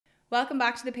Welcome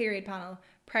back to the Period Panel,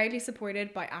 proudly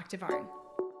supported by Active Iron.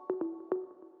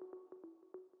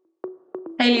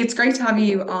 Hayley, it's great to have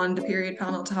you on the period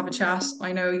panel to have a chat.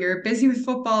 I know you're busy with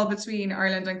football between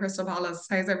Ireland and Crystal Palace.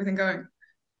 How's everything going?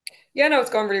 Yeah, no, it's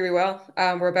gone really, really well.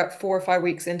 We're about 4 or 5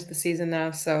 weeks into the season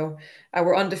now, so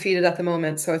we're undefeated at the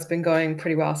moment. So it's been going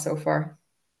pretty well so far.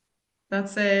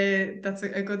 That's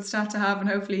a good stat to have, and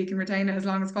hopefully you can retain it as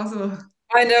long as possible.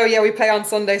 I know, yeah, we play on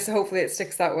Sunday, so hopefully it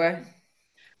sticks that way.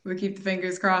 We'll keep the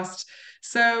fingers crossed.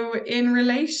 So, in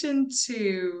relation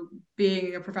to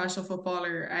being a professional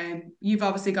footballer, you've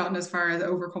obviously gotten as far as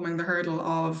overcoming the hurdle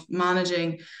of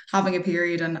managing having a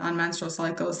period and menstrual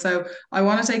cycle. So, I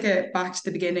want to take it back to the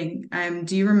beginning.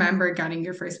 Do you remember getting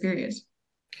your first period?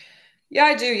 Yeah,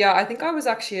 I do. Yeah, I think I was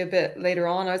actually a bit later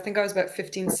on. I think I was about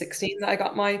 15, 16 that I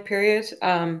got my period.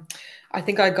 I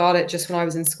think I got it just when I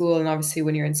was in school. And obviously,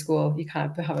 when you're in school, you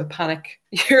kind of have a panic.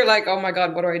 You're like, oh my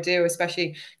God, what do I do?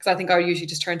 Especially because I think I would usually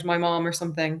just turn to my mom or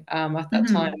something at that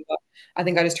time. Mhm. But I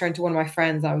think I just turned to one of my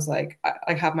friends. I was like,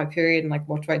 I have my period and like,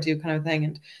 what do I do kind of thing.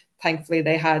 And thankfully,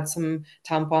 they had some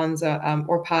tampons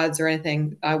or pads or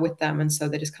anything with them. And so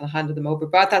they just kind of handed them over.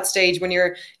 But at that stage, when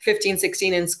you're 15,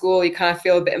 16 in school, you kind of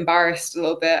feel a bit embarrassed a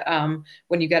little bit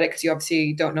when you get it because you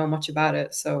obviously don't know much about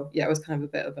it. So yeah, it was kind of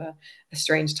a bit of a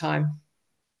strange time.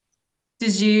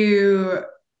 Did you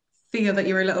feel that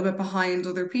you were a little bit behind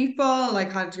other people?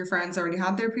 Like, had your friends already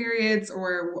had their periods,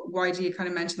 or why do you kind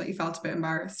of mention that you felt a bit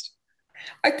embarrassed?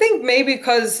 I think maybe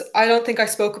because I don't think I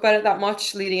spoke about it that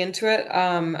much leading into it.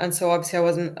 And so obviously I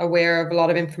wasn't aware of a lot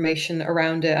of information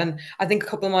around it. And I think a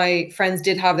couple of my friends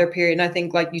did have their period. And I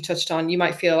think like you touched on, you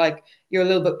might feel like you're a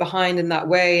little bit behind in that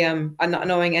way. And not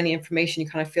knowing any information, you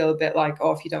kind of feel a bit like,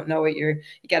 oh, if you don't know it, you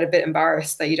get a bit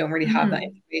embarrassed that you don't really have that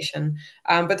Mhm. information.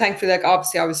 But thankfully, like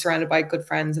obviously I was surrounded by good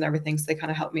friends and everything. So they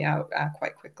kind of helped me out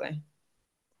quite quickly.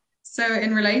 So,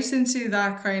 in relation to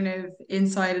that kind of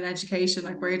insight and education,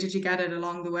 like where did you get it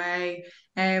along the way?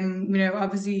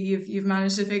 Obviously you've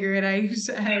managed to figure it out,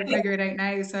 figure it out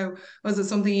now. So, was it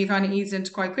something you kind of eased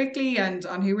into quite quickly, and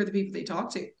who were the people that you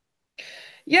talked to?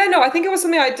 Yeah, no, I think it was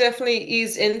something I definitely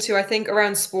eased into. I think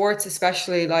around sports,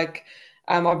 especially like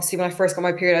obviously when I first got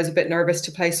my period, I was a bit nervous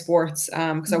to play sports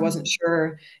because I wasn't Mhm.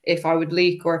 sure if I would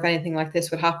leak or if anything like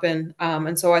this would happen.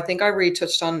 And so I think I really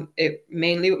touched on it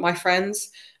mainly with my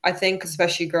friends. I think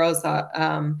especially girls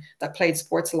that played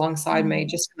sports alongside me, Mhm.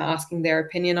 just kind of asking their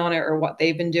opinion on it or what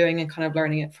they've been doing and kind of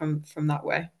learning it from that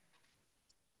way.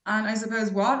 And I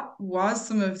suppose what was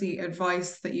some of the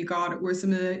advice that you got, or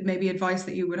some of the maybe advice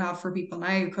that you would have for people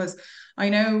now? Because I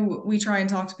know we try and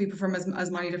talk to people from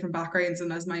as many different backgrounds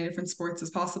and as many different sports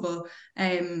as possible.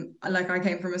 Like I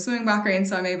came from a swimming background,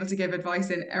 so I'm able to give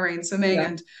advice in around swimming. Yeah.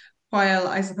 And while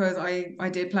I suppose I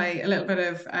did play a little bit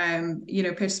of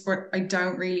pitch sport, I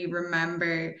don't really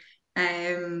remember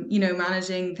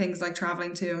managing things like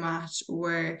traveling to a match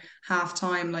or half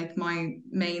time. Like my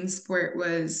main sport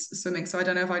was swimming. So I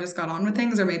don't know if I just got on with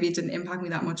things or maybe it didn't impact me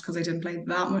that much because I didn't play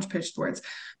that much pitch sports.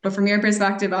 But from your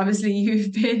perspective, obviously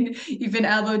you've been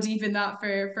elbow deep in that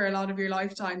for a lot of your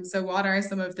lifetime. So what are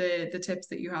some of the tips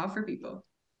that you have for people?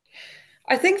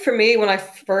 I think for me, when I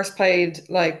first played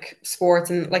like sports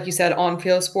and like you said,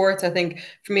 on-field sports, I think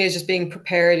for me it's just being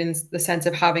prepared in the sense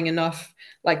of having enough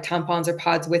like tampons or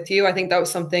pads with you. I think that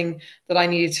was something that I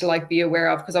needed to like be aware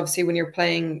of because obviously when you're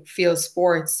playing field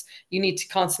sports, you need to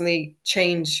constantly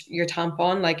change your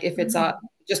tampon. Like if it's at Mhm.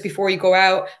 just before you go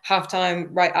out, halftime,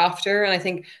 right after. And I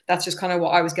think that's just kind of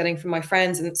what I was getting from my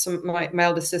friends and some of my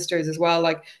eldest sisters as well.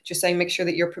 Like just saying, make sure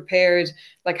that you're prepared,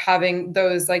 like having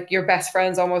those like your best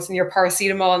friends almost and your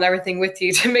paracetamol and everything with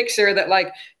you to make sure that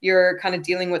like you're kind of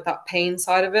dealing with that pain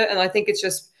side of it. And I think it's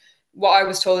just what I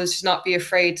was told is just not be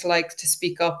afraid to like to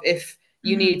speak up if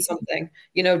you need Mhm. something.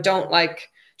 Don't like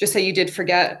just say you did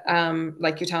forget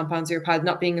like your tampons or your pad,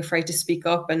 not being afraid to speak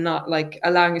up and not like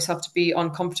allowing yourself to be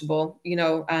uncomfortable,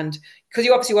 and because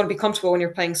you obviously want to be comfortable when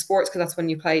you're playing sports because that's when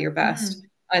you play your best. Mhm.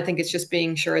 I think it's just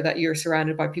being sure that you're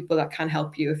surrounded by people that can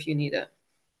help you if you need it.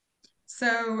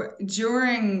 So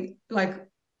during like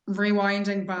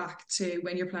rewinding back to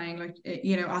when you're playing like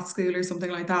at school or something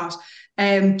like that,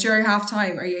 during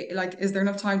halftime, are you like is there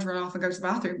enough time to run off and go to the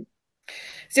bathroom?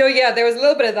 So yeah, there was a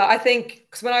little bit of that. I think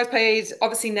because when I was played,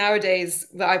 obviously nowadays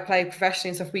that I play professionally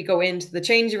and stuff, we go into the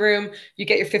changing room, you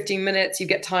get your 15 minutes, you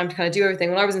get time to kind of do everything.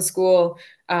 When I was in school,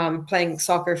 playing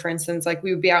soccer, for instance, like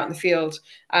we would be out in the field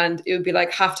and it would be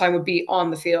like halftime would be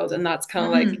on the field. And that's kind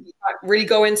of like you Mhm. can't really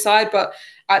go inside. But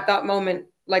at that moment,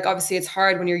 like obviously it's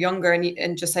hard when you're younger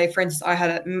and just say, for instance, I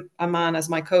had a man as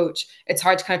my coach. It's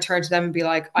hard to kind of turn to them and be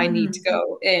like, I need to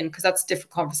go in, because that's a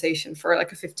different conversation for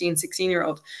like a 15,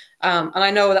 16-year-old. And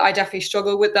I know that I definitely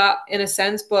struggle with that in a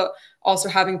sense, but also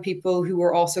having people who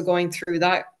were also going through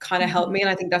that kind of helped me. And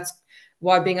I think that's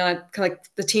why being on kind of like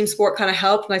the team sport kind of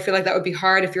helped. And I feel like that would be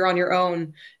hard if you're on your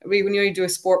own. When you do a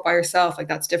sport by yourself, like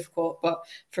that's difficult. But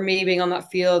for me, being on that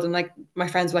field and like my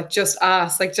friends were like, just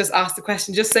ask the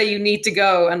question, just say you need to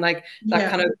go. And like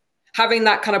that kind of having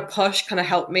that kind of push kind of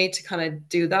helped me to kind of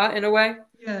do that in a way.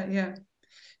 Yeah,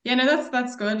 no,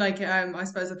 that's good. Like, I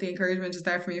suppose that the encouragement is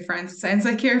there from your friends. It sounds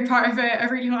like you're part of a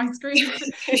really nice group.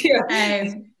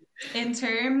 Yeah. In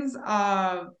terms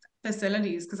of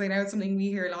facilities, because I know it's something we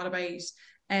hear a lot about.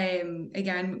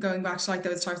 Again, going back to like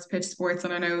those types of pitch sports,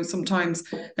 and I know sometimes,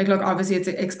 like, look, obviously it's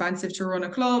expensive to run a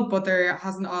club, but there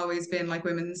hasn't always been like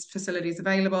women's facilities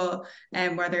available,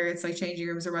 and whether it's like changing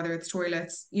rooms or whether it's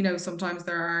toilets, sometimes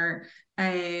there are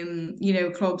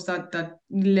clubs that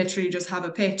literally just have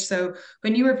a pitch. So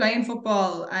when you were playing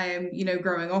football,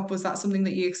 growing up, was that something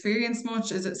that you experienced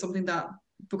much? Is it something that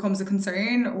becomes a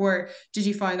concern, or did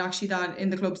you find actually that in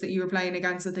the clubs that you were playing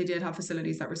against that they did have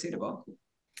facilities that were suitable?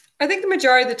 I think the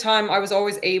majority of the time I was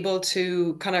always able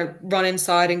to kind of run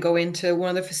inside and go into one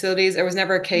of the facilities. There was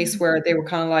never a case where they were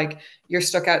kind of like, you're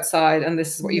stuck outside and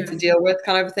this is what you have to deal with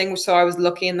kind of a thing. So I was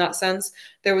lucky in that sense.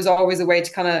 There was always a way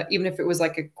to kind of, even if it was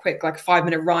like a quick, like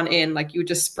 5-minute run in, like you would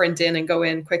just sprint in and go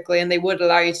in quickly. And they would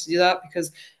allow you to do that,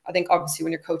 because I think obviously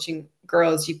when you're coaching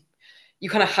girls, you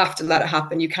kind of have to let it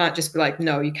happen. You can't just be like,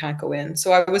 no, you can't go in.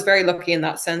 So I was very lucky in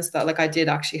that sense that like I did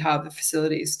actually have the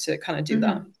facilities to kind of do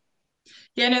that.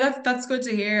 Yeah, no, that's good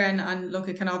to hear. And look,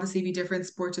 it can obviously be different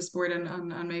sport to sport,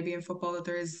 and maybe in football that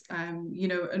there is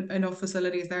enough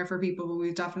facilities there for people, but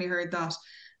we've definitely heard that.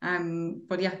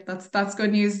 But yeah, that's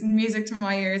good news, music to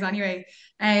my ears anyway.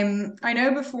 I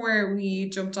know before we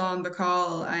jumped on the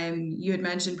call, you had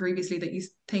mentioned previously that you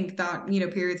think that,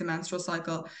 periods and menstrual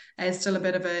cycle is still a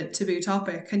bit of a taboo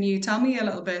topic. Can you tell me a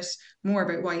little bit more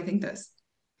about why you think this?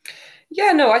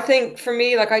 Yeah, no, I think for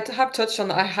me, like I have touched on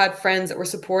that, I had friends that were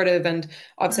supportive, and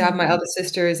obviously I have my elder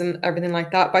sisters and everything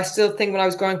like that. But I still think when I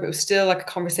was growing up, it was still like a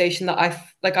conversation that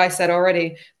like I said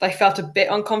already, that I felt a bit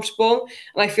uncomfortable.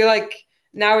 And I feel like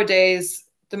nowadays,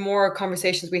 the more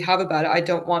conversations we have about it, I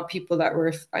don't want people that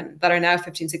are now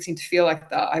 15, 16 to feel like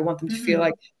that. I want them to feel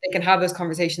like they can have those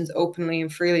conversations openly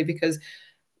and freely, because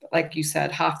like you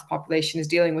said, half the population is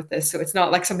dealing with this. So it's not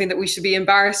like something that we should be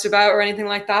embarrassed about or anything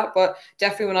like that. But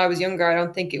definitely when I was younger, I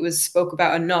don't think it was spoke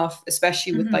about enough,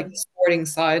 especially with like the sporting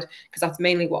side, because that's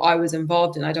mainly what I was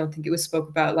involved in. I don't think it was spoke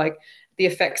about like the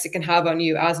effects it can have on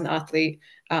you as an athlete,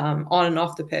 on and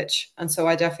off the pitch. And so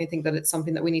I definitely think that it's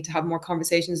something that we need to have more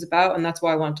conversations about. And that's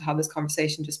why I wanted to have this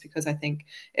conversation, just because I think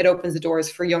it opens the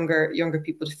doors for younger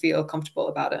people to feel comfortable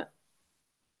about it.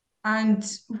 And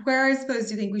where, I suppose,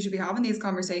 do you think we should be having these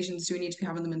conversations? Do we need to be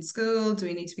having them in school? Do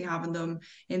we need to be having them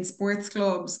in sports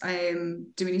clubs?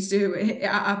 Do we need to do it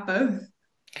at both?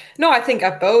 No, I think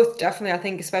at both, definitely. I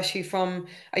think especially from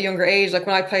a younger age, like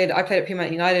when I played at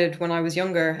Peamount United when I was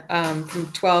younger, from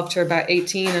 12 to about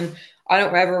 18, and I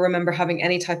don't ever remember having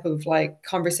any type of like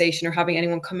conversation or having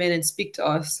anyone come in and speak to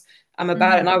us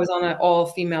about it. And I was on an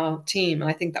all-female team,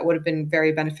 and I think that would have been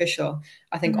very beneficial.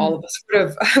 I think all of us would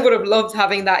have would have loved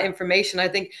having that information. I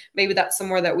think maybe that's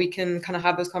somewhere that we can kind of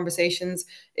have those conversations,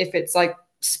 if it's like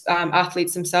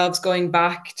athletes themselves going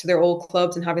back to their old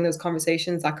clubs and having those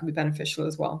conversations, that could be beneficial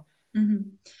as well.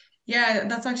 Yeah,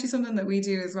 that's actually something that we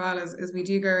do as well, as we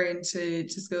do go into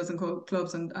schools and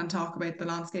clubs and talk about the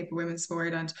landscape of women's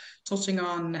sport, and touching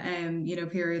on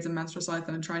periods and menstrual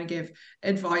cycle, and trying to give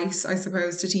advice, I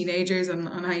suppose, to teenagers on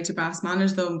how to best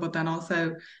manage them, but then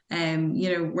also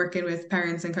working with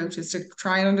parents and coaches to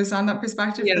try and understand that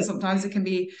perspective, because sometimes it can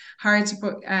be hard to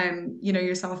put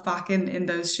yourself back in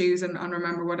those shoes and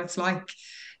remember what it's like.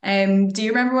 Do you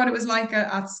remember what it was like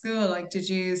at school? Like, did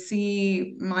you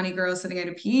see many girls sitting out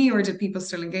of PE, or did people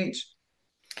still engage?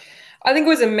 I think it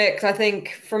was a mix. I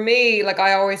think for me, like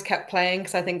I always kept playing,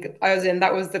 because I think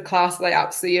that was the class that I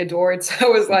absolutely adored. So I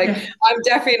was like, I'm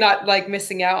definitely not like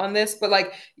missing out on this. But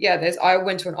like, yeah, I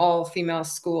went to an all-female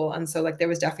school, and so like there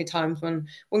was definitely times when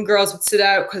girls would sit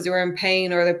out because they were in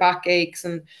pain or their back aches.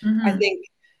 And I think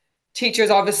teachers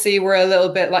obviously were a little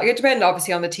bit like, it depended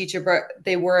obviously on the teacher, but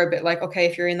they were a bit like, okay,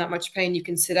 if you're in that much pain, you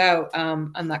can sit out,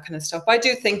 and that kind of stuff. But I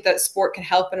do think that sport can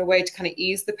help in a way to kind of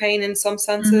ease the pain in some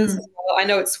senses as well. I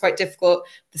know it's quite difficult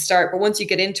to start, but once you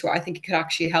get into it, I think it could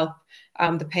actually help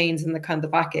the pains and the kind of the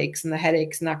backaches and the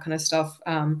headaches and that kind of stuff.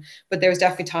 But there was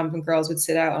definitely times when girls would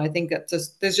sit out, and I think that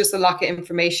there's just a lack of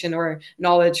information or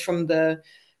knowledge from the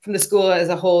from the school as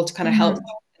a whole to kind of help Mhm.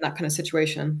 in that kind of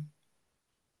situation.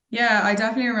 Yeah, I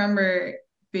definitely remember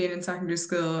being in secondary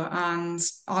school, and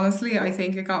honestly, I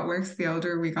think it got worse the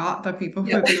older we got, that people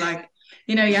Yeah. would be like,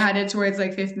 you headed towards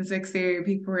like fifth and sixth year,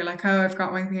 people were like, oh, I've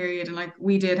got my period. And like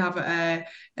we did have a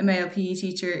male PE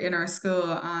teacher in our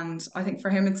school, and I think for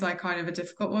him it's like kind of a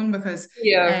difficult one because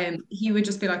Yeah. he would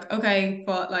just be like, okay,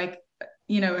 but like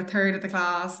a third of the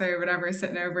class or whatever is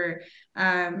sitting over,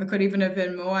 it could even have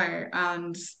been more.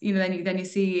 And then you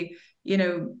see,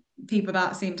 people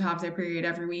that seem to have their period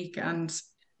every week, and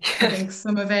I think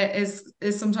some of it is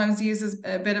sometimes used as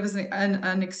a bit of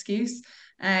an excuse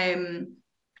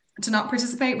to not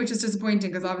participate, which is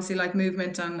disappointing because obviously like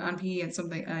movement and PE and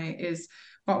something is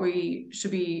what we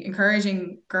should be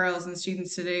encouraging girls and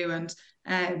students to do. And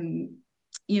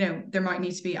there might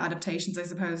need to be adaptations, I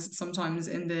suppose, sometimes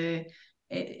in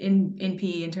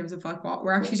PE in terms of like what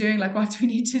we're actually doing, like what do we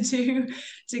need to do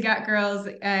to get girls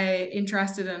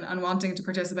interested and wanting to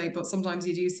participate. But sometimes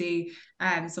you do see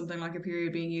something like a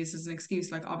period being used as an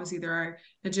excuse. Like obviously there are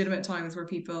legitimate times where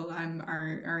people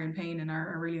are in pain and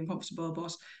are really uncomfortable.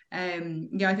 But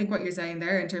yeah, I think what you're saying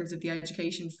there in terms of the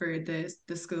education for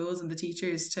the schools and the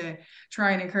teachers to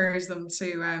try and encourage them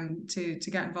to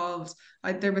get involved.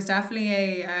 There was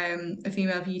definitely a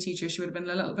female PE teacher. She would have been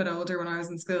a little bit older when I was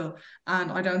in school,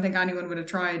 and I don't think anyone would have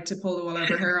tried to pull the wool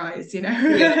over her eyes,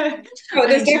 Yeah. Oh, I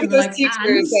there's think she definitely would be those like,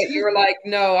 teachers that you're like,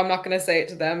 no, I'm not going to say it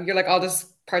to them. You're like, I'll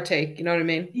just partake. You know what I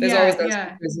mean? There's always yeah, those yeah.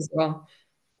 teachers as well.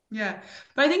 Yeah,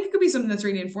 but I think it could be something that's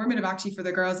really informative actually for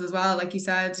the girls as well. Like you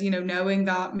said, knowing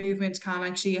that movement can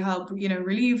actually help,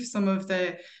 relieve some of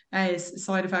the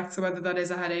side effects, so whether that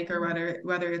is a headache or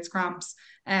whether it's cramps.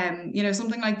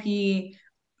 Something like PE,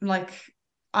 like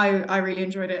I really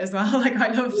enjoyed it as well. Like Yeah.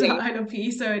 I love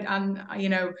PE. So and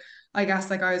I guess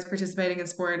like I was participating in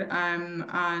sport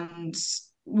and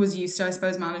was used to, I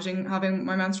suppose, managing having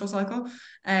my menstrual cycle.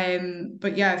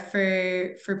 But yeah,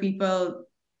 for people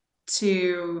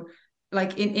to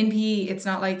like in PE, it's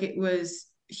not like it was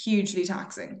hugely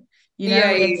taxing.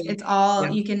 Yeah. Yeah. It's all,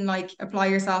 Yeah. you can like apply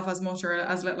yourself as much or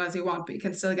as little as you want, but you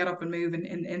can still get up and move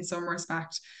in some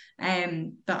respect.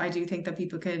 That I do think that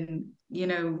people can,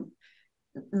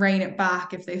 rein it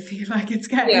back if they feel like it's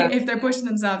Yeah. getting, if they're pushing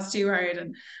themselves too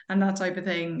hard and that type of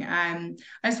thing.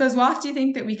 I suppose, what do you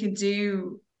think that we could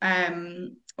do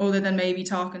other than maybe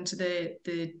talking to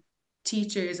the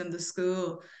teachers and the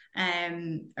school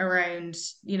around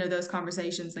those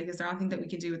conversations? Like, is there anything that we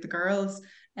can do with the girls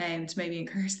to maybe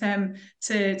encourage them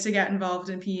to get involved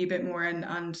in PE a bit more,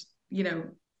 and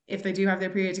if they do have their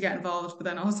period, to get involved, but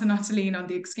then also not to lean on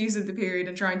the excuse of the period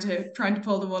and trying to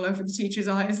pull the wool over the teacher's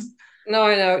eyes. No,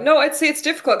 I know. No, I'd say it's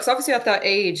difficult because obviously at that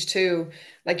age too,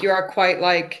 like you are quite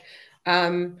like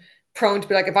um prone to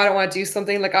be like, if I don't want to do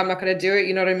something, like I'm not going to do it.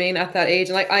 You know what I mean? At that age,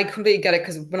 and like I completely get it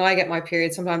because when I get my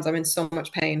period, sometimes I'm in so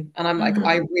much pain, and I'm like,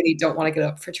 I Mm-hmm. really don't want to get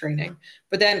up for training.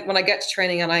 But then when I get to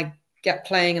training and I get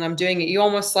playing and I'm doing it, you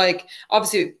almost like,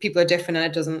 obviously people are different and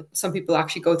it doesn't. Some people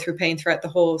actually go through pain throughout the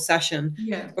whole session,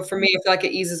 Yeah. but for me, I feel like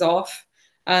it eases off,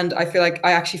 and I feel like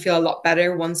I actually feel a lot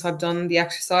better once I've done the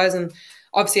exercise. And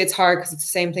obviously it's hard because it's the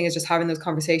same thing as just having those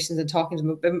conversations and talking to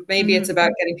them, but maybe it's Mm-hmm.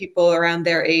 about getting people around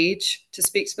their age to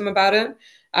speak to them about it,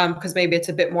 because maybe it's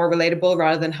a bit more relatable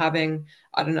rather than having,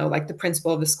 I don't know, like the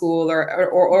principal of the school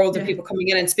or older Yeah. people coming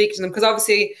in and speaking to them, because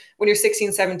obviously when you're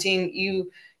 16, 17,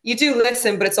 you do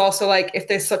listen, but it's also like if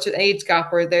there's such an age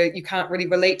gap where you can't really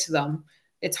relate to them,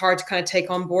 it's hard to kind of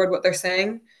take on board what they're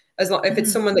saying. As long if it's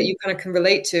Mm-hmm. someone that you kind of can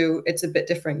relate to, it's a bit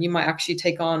different. You might actually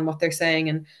take on what they're saying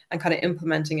and kind of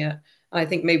implementing it. And I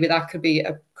think maybe that could be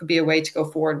a way to go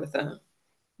forward with it.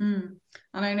 Mm.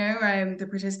 And I know the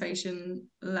participation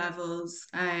levels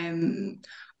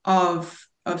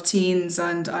of teens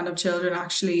and of children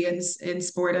actually in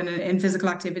sport and in physical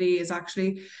activity is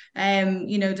actually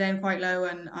down quite low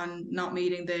and not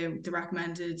meeting the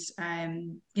recommended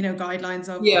guidelines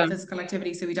of Yeah. physical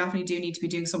activity. So we definitely do need to be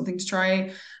doing something to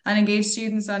try and engage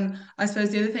students. And I suppose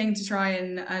the other thing to try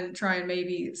and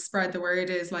maybe spread the word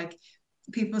is like,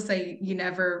 people say you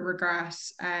never regret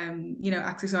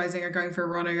exercising or going for a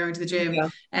run or going to the gym. Yeah.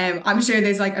 I'm sure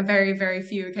there's like a very very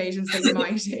few occasions that you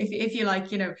might if you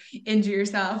like injure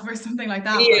yourself or something like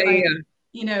that, but Yeah. like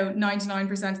Yeah.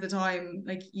 99% of the time,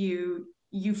 like you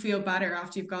feel better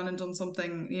after you've gone and done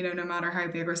something, no matter how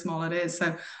big or small it is.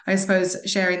 So I suppose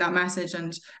sharing that message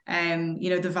and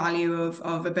the value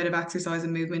of a bit of exercise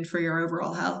and movement for your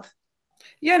overall health.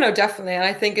 Yeah, no, definitely. And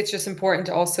I think it's just important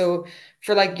to also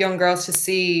for like young girls to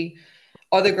see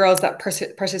other girls that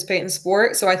participate in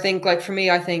sport. So I think like for me,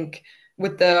 I think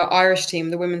with the Irish team,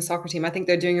 the women's soccer team, I think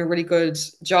they're doing a really good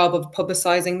job of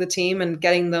publicizing the team and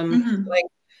getting them Mm-hmm. like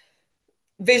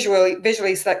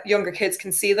visually so that younger kids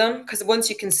can see them, because once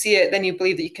you can see it then you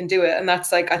believe that you can do it, and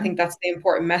that's like I think that's the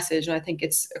important message, and I think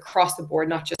it's across the board,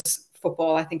 not just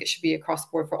football. I think it should be across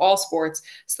the board for all sports,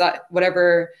 so that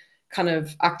whatever kind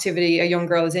of activity a young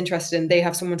girl is interested in, they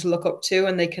have someone to look up to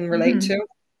and they can relate to.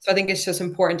 So I think it's just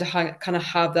important to kind of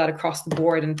have that across the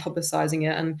board and publicizing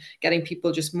it and getting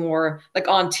people just more like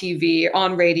on TV,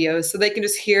 on radio, so they can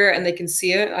just hear it and they can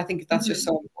see it. I think that's just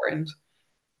so important.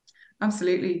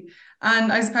 Absolutely.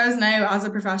 And I suppose now, as a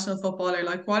professional footballer,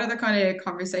 like what are the kind of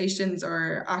conversations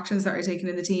or actions that are taken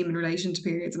in the team in relation to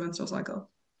periods of menstrual cycle?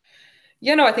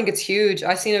 Yeah, no, I think it's huge.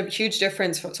 I've seen a huge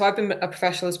difference. So I've been a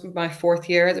professional. This is my fourth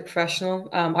year as a professional.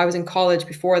 I was in college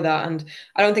before that, and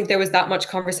I don't think there was that much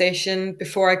conversation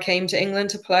before I came to England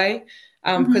to play.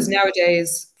 Because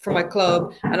nowadays, for my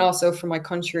club and also for my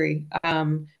country,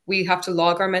 we have to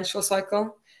log our menstrual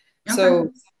cycle. Okay.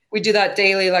 So we do that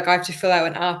daily. Like I have to fill out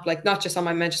an app, like not just on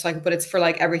my menstrual cycle, but it's for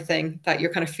like everything that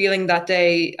you're kind of feeling that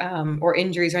day, or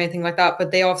injuries or anything like that. But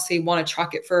they obviously want to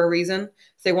track it for a reason.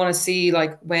 They want to see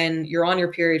like when you're on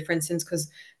your period, for instance, because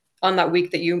on that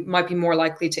week that you might be more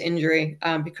likely to injury,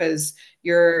 because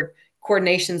your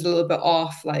coordination's a little bit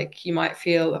off. Like you might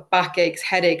feel backaches,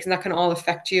 headaches, and that can all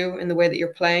affect you in the way that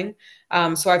you're playing.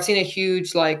 So I've seen a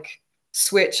huge like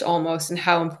switch almost in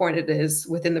how important it is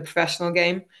within the professional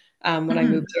game, when I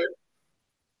moved here.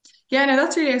 Yeah, no,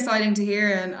 that's really exciting to hear.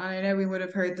 And I know we would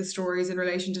have heard the stories in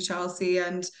relation to Chelsea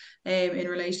and in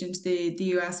relation to the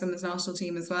US women's national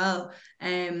team as well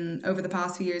over the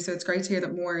past few years. So it's great to hear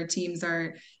that more teams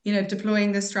are,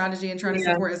 deploying this strategy and trying to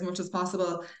Yeah. support as much as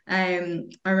possible. I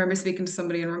remember speaking to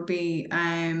somebody in rugby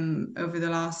over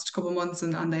the last couple of months,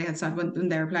 and they had said when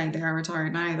they were playing, they are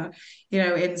retired now,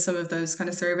 that, in some of those kind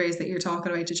of surveys that you're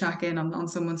talking about to check in on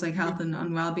someone's like health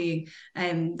and well-being,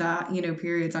 and that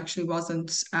periods actually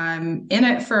wasn't in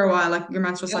it for a while, like your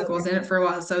menstrual cycle was in it for a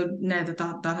while. So now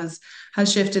that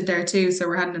has shifted there too, so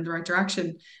we're heading in the right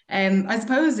direction. I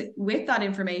suppose with that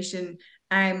information,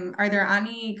 are there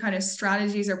any kind of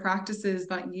strategies or practices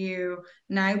that you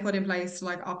now put in place to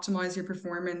like optimize your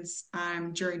performance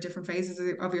during different phases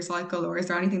of your cycle, or is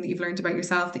there anything that you've learned about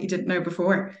yourself that you didn't know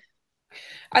before?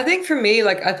 I think for me,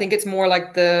 like, I think it's more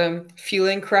like the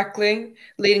fueling correctly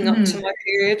leading up to my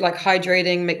period, like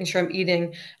hydrating, making sure I'm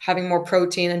eating, having more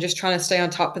protein, and just trying to stay on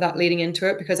top of that leading into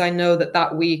it, because I know that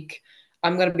that week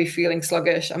I'm going to be feeling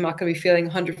sluggish. I'm not going to be feeling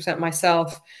 100%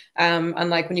 myself. And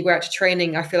like when you go out to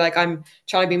training, I feel like I'm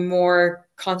trying to be more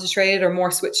concentrated or more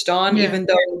switched on, Yeah. even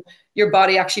though your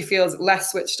body actually feels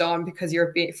less switched on because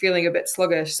you're feeling a bit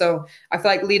sluggish. So I feel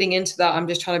like leading into that, I'm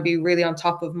just trying to be really on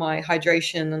top of my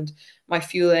hydration and my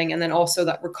fueling, and then also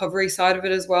that recovery side of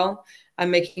it as well,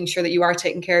 and making sure that you are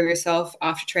taking care of yourself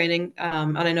after training.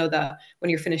 And I know that when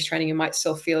you're finished training, you might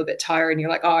still feel a bit tired and you're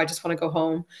like, oh, I just want to go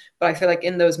home. But I feel like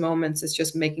in those moments, it's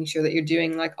just making sure that you're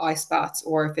doing like ice baths,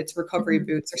 or if it's recovery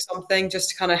boots or something, just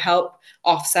to kind of help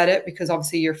offset it, because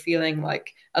obviously you're feeling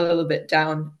like a little bit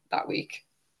down that week.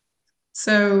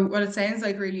 So what it sounds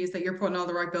like really is that you're putting all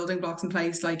the right building blocks in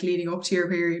place, like leading up to your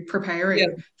period, Yeah.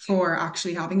 preparing for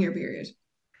actually having your period.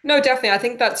 No, definitely. I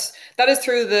think that is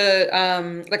through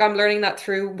the like I'm learning that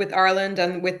through with Ireland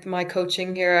and with my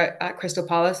coaching here at Crystal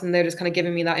Palace, and they're just kind of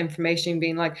giving me that information,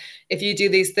 being like, if you do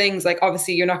these things, like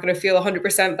obviously you're not going to feel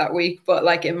 100% that week, but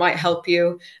like it might help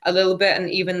you a little bit,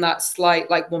 and even that slight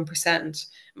like 1%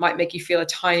 might make you feel a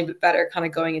tiny bit better kind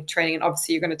of going and training. And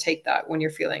obviously you're going to take that when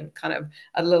you're feeling kind of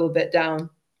a little bit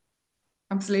down.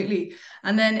 Absolutely.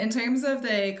 And then in terms of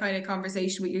the kind of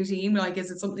conversation with your team, like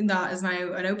is it something that is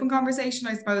now an open conversation,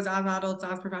 I suppose, as adults,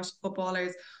 as professional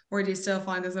footballers, or do you still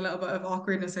find there's a little bit of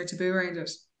awkwardness or taboo around it?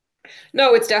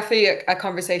 No, it's definitely a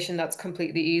conversation that's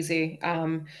completely easy.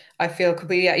 I feel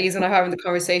completely at ease when I'm having the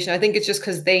conversation. I think it's just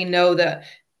because they know that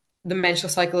the menstrual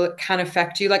cycle can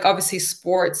affect you. Like obviously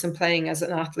sports and playing as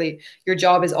an athlete, your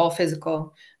job is all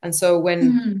physical. And so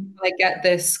when I get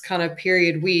this kind of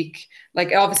period week, like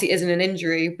it obviously isn't an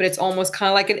injury, but it's almost kind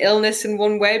of like an illness in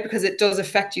one way, because it does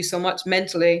affect you so much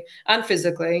mentally and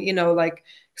physically, like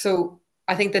so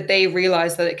I think that they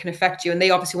realize that it can affect you, and they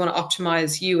obviously want to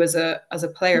optimize you as a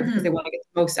player because they want to get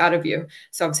the most out of you.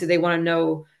 So obviously they want to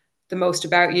know the most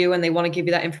about you, and they want to give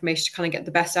you that information to kind of get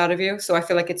the best out of you. So I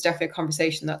feel like it's definitely a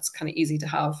conversation that's kind of easy to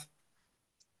have.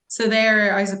 So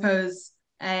there, I suppose,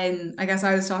 I guess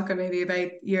I was talking maybe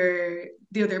about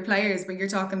the other players, but you're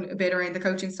talking a bit around the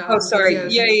coaching Oh, staff and sorry.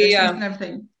 physios Yeah, and yeah, nutritionists yeah. and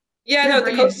everything. Yeah, Yeah, no, the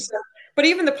brilliant. coaches, but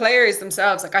even the players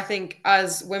themselves, like I think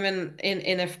as women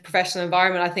in a professional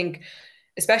environment, I think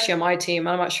especially on my team,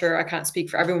 I'm not sure, I can't speak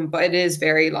for everyone, but it is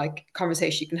very like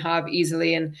conversation you can have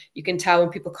easily. And you can tell when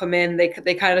people come in, they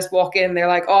kind of just walk in, they're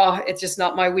like, oh, it's just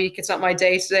not my week. It's not my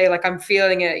day today. Like I'm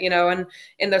feeling it, and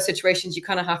in those situations, you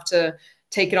kind of have to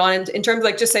take it on. And in terms of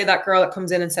like, just say that girl that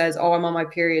comes in and says, oh, I'm on my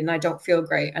period and I don't feel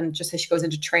great. And just say she goes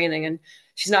into training and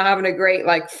she's not having a great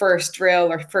like first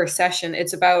drill or first session.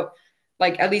 It's about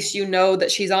like at least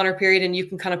that she's on her period and you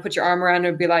can kind of put your arm around her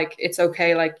and be like, it's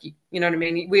okay. Like, you know what I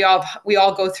mean? We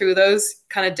all go through those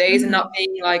kind of days and not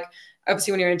being like,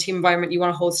 obviously when you're in a team environment, you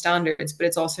want to hold standards, but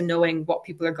it's also knowing what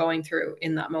people are going through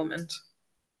in that moment.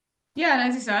 Yeah, and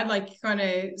as you said, like kind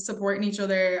of supporting each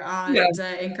other Yeah.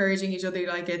 and encouraging each other,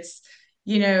 like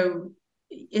you know,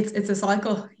 it's a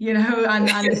cycle,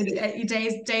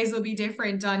 days will be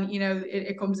different, and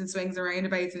it comes in swings and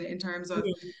roundabouts in terms of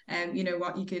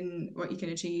what you can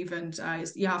achieve, and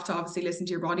you have to obviously listen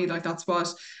to your body, like that's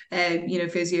what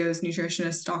physios,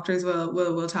 nutritionists, doctors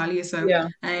will tell you. So Yeah.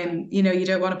 you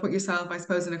don't want to put yourself, I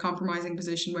suppose, in a compromising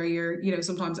position where you're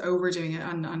sometimes overdoing it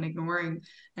and ignoring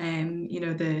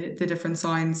the different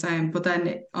signs. But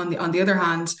then on the other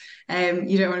hand,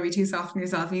 you don't want to be too soft on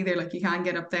yourself either. Like you can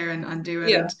get up there and do it.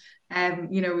 Yeah.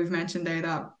 And we've mentioned there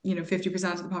that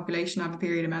 50% of the population have a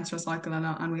period, a menstrual cycle,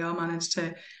 and we all manage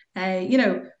to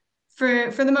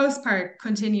for the most part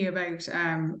continue about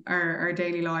our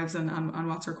daily lives and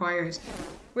what's required.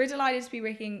 We're delighted to be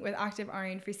working with Active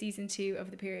Iron for season 2 of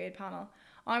the Period panel.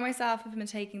 I myself have been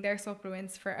taking their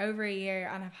supplements for over a year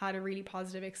and have had a really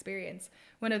positive experience.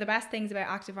 One of the best things about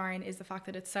Active Iron is the fact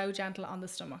that it's so gentle on the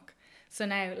stomach. So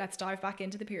now let's dive back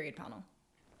into the Period panel.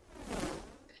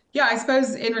 Yeah, I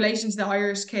suppose in relation to the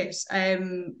Irish kit,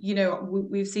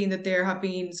 we've seen that there have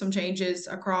been some changes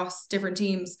across different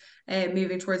teams,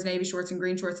 moving towards navy shorts and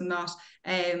green shorts and that.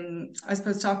 I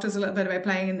suppose talk to us a little bit about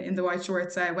playing in the white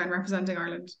shorts when representing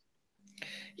Ireland.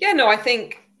 Yeah, no, I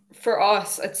think for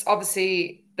us, it's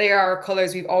obviously they are our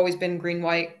colors. We've always been green,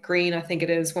 white, green, I think it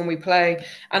is when we play.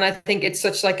 And I think it's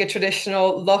such like a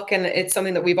traditional look and it's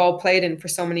something that we've all played in for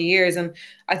so many years. And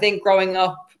I think growing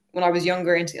up when I was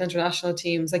younger into international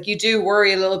teams, like you do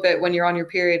worry a little bit when you're on your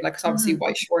period, like 'cause obviously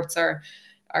white shorts are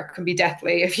can be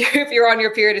deathly if you're on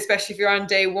your period, especially if you're on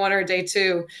day 1 or day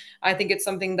 2. I think it's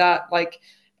something that like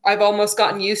I've almost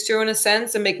gotten used to in a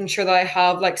sense and making sure that I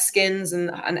have like skins and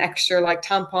extra like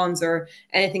tampons or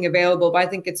anything available. But I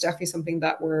think it's definitely something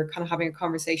that we're kind of having a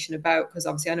conversation about because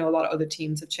obviously I know a lot of other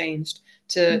teams have changed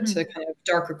to kind of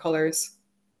darker colors.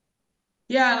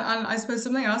 Yeah, and I suppose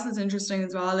something else that's interesting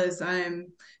as well is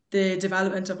the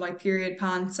development of like period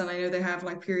pants, and I know they have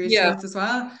like period Yeah. shorts as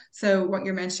well. So what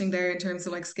you're mentioning there in terms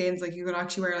of like skins, like you could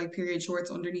actually wear like period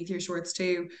shorts underneath your shorts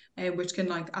too, which can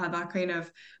like add that kind of,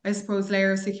 I suppose,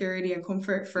 layer of security and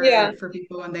comfort Yeah. for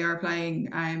people when they are playing.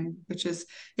 Which is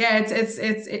yeah,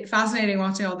 it's fascinating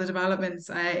watching all the developments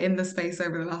in the space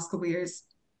over the last couple of years.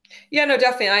 Yeah, no,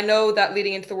 definitely. I know that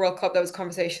leading into the World Cup, that was a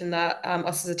conversation that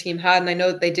us as a team had, and I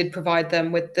know that they did provide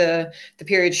them with the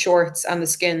period shorts and the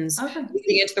skins Okay.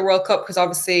 leading into the World Cup because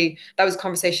obviously that was a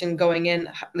conversation going in,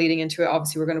 leading into it.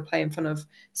 Obviously, we're going to play in front of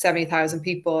 70,000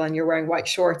 people, and you're wearing white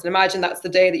shorts. And imagine that's the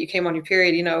day that you came on your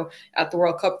period. At the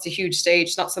World Cup, it's a huge stage.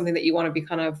 It's not something that you want to be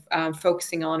kind of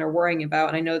focusing on or worrying about.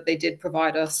 And I know that they did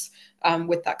provide us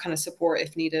with that kind of support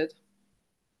if needed.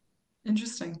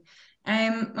 Interesting.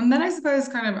 And then I suppose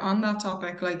kind of on that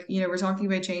topic, like, we're talking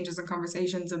about changes and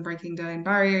conversations and breaking down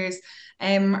barriers.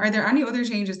 Are there any other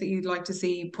changes that you'd like to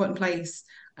see put in place?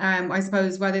 I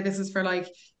suppose whether this is for like,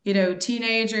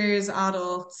 teenagers,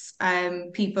 adults,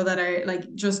 people that are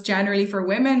like just generally for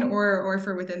women or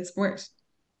for within sport.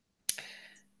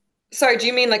 Sorry, do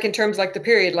you mean like in terms of like the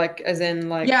period, like as in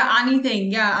like Yeah,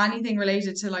 anything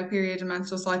related to like period and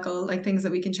menstrual cycle, like things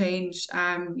that we can change,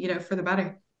 for the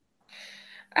better.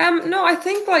 No, I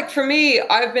think like for me,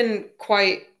 I've been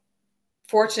quite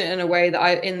fortunate in a way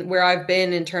that in where I've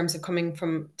been in terms of coming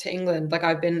from to England, like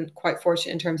I've been quite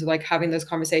fortunate in terms of like having those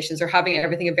conversations or having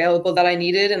everything available that I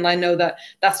needed. And I know that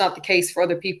that's not the case for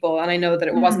other people. And I know that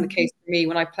it wasn't the case for me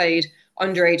when I played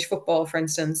underage football, for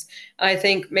instance. And I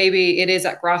think maybe it is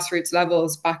at grassroots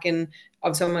levels back in,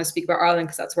 obviously I'm going to speak about Ireland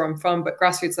because that's where I'm from, but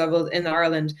grassroots levels in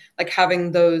Ireland, like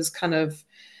having those kind of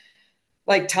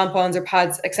like tampons or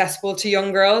pads accessible to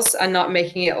young girls and not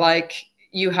making it like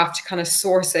you have to kind of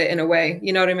source it in a way.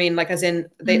 You know what I mean? Like as in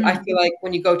I feel like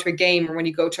when you go to a game or when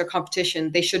you go to a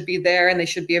competition, they should be there and they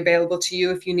should be available to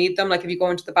you if you need them. Like if you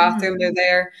go into the bathroom, they're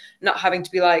there, not having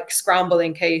to be like scramble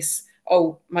in case,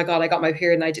 oh my God, I got my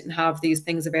period and I didn't have these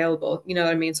things available. You know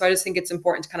what I mean? So I just think it's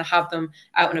important to kind of have them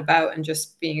out and about and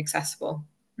just being accessible.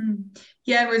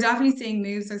 Yeah, we're definitely seeing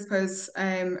moves, I suppose,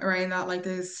 around that. Like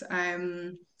there's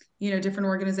different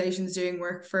organizations doing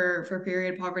work for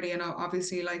period poverty, and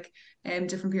obviously like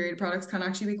different period products can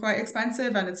actually be quite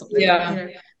expensive, and it's something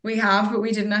we have but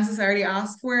we didn't necessarily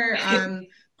ask for.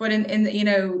 But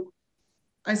in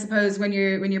I suppose when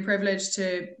you're privileged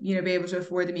to be able to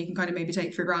afford them, you can kind of maybe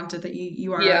take for granted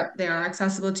that they are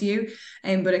accessible to you,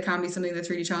 but it can be something that's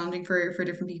really challenging for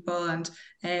different people, and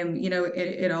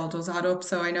it all does add up.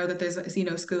 So I know that there's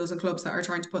schools and clubs that are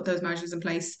trying to put those measures in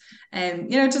place,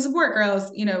 to support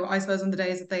girls, I suppose on the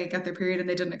days that they get their period and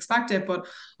they didn't expect it, but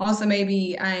also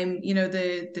maybe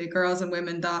the girls and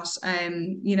women that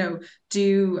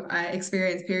do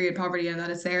experience period poverty, and that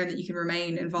it's there and that you can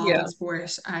remain involved in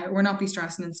sport or not be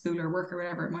stressing in school or work or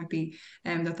whatever it might be,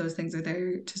 that those things are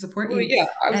there to support you. Yeah,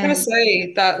 I was going to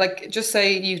say that, like, just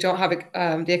say you don't have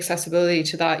the accessibility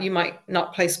to that, you might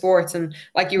not play sports, and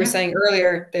like you were saying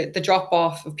earlier, the drop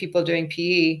off of people doing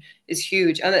PE is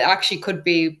huge, and it actually could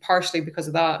be partially because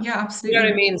of that. Yeah, absolutely. You know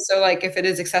what I mean? So like if it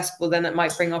is accessible, then it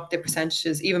might bring up the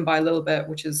percentages even by a little bit,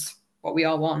 which is what we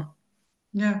all want.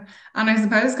 Yeah. And I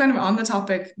suppose kind of on the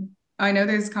topic, I know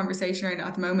there's conversation around it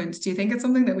at the moment. Do you think it's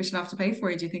something that we should have to pay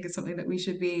for? Do you think it's something that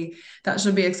that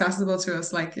should be accessible to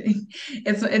us? Like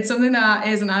it's something that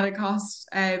is an added cost,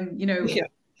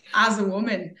 as a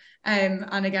woman.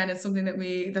 And again, it's something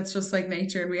that's just like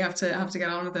nature, and we have to get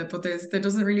on with it. But there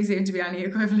doesn't really seem to be any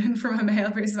equivalent from a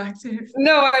male perspective.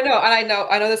 No, I know. And I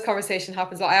know this conversation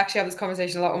happens. I actually have this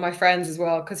conversation a lot with my friends as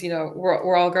well, because,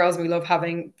 we're all girls and we love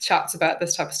having chats about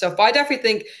this type of stuff. But I definitely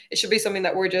think it should be something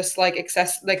that we're just like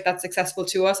that's accessible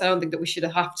to us. I don't think that we should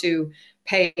have to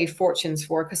pay fortunes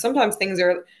for, because sometimes things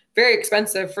are very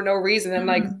expensive for no reason. And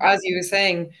like, as you were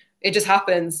saying, it just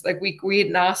happens. Like we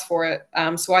didn't ask for it.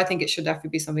 So I think it should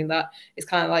definitely be something that is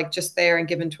kind of like just there and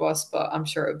given to us. But I'm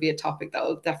sure it would be a topic that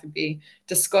will definitely be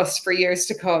discussed for years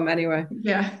to come anyway.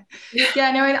 Yeah.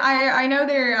 No, I know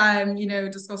they're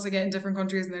discussing it in different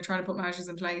countries, and they're trying to put measures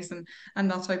in place and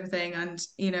that type of thing. And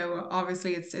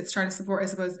obviously it's trying to support, I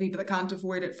suppose, the people that can't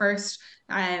afford it first.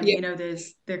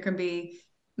 There can be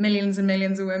millions and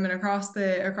millions of women across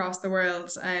the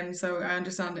world, so I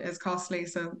understand it is costly,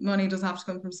 so money does have to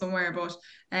come from somewhere, but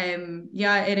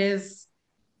it is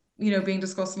being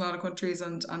discussed in a lot of countries,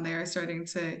 and they are starting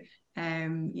to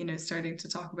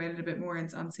talk about it a bit more,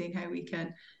 and seeing how we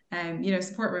can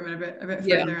support women a bit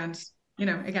further, and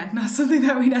again, not something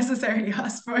that we necessarily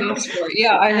asked for.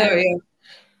 Yeah, I know.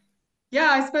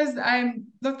 I suppose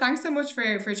look, thanks so much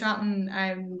for chatting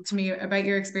to me about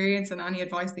your experience and any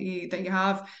advice that you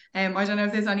have. I don't know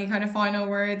if there's any kind of final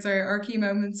words or key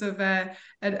moments of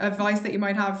advice that you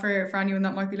might have for anyone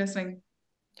that might be listening.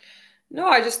 No,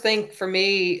 I just think for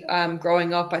me,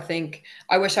 growing up, I think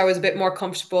I wish I was a bit more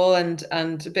comfortable and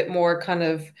a bit more kind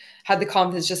of had the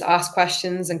confidence to just ask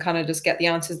questions and kind of just get the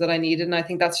answers that I needed. And I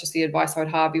think that's just the advice I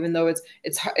would have, even though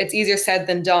it's easier said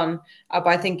than done. But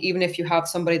I think even if you have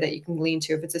somebody that you can lean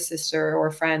to, if it's a sister or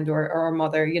a friend or a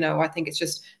mother, I think it's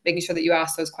just making sure that you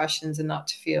ask those questions and not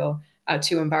to feel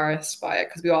too embarrassed by it,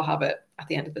 because we all have it at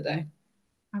the end of the day.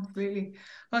 Absolutely.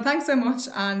 Well, thanks so much,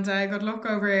 and good luck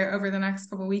over the next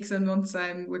couple of weeks and months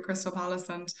with Crystal Palace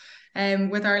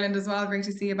and with Ireland as well. Great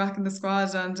to see you back in the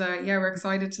squad, and we're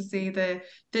excited to see the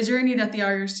journey that the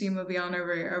Irish team will be on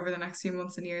over the next few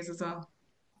months and years as well.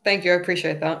 Thank you. I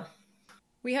appreciate that.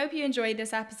 We hope you enjoyed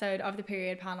this episode of the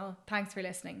Period Panel. Thanks for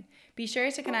listening. Be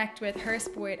sure to connect with Her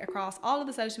Sport across all of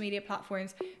the social media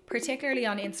platforms, particularly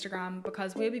on Instagram,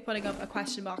 because we'll be putting up a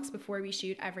question box before we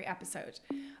shoot every episode.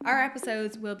 Our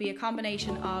episodes will be a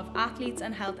combination of athletes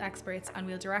and health experts, and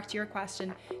we'll direct your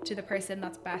question to the person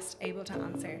that's best able to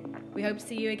answer. We hope to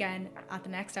see you again at the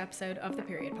next episode of the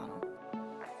Period Panel.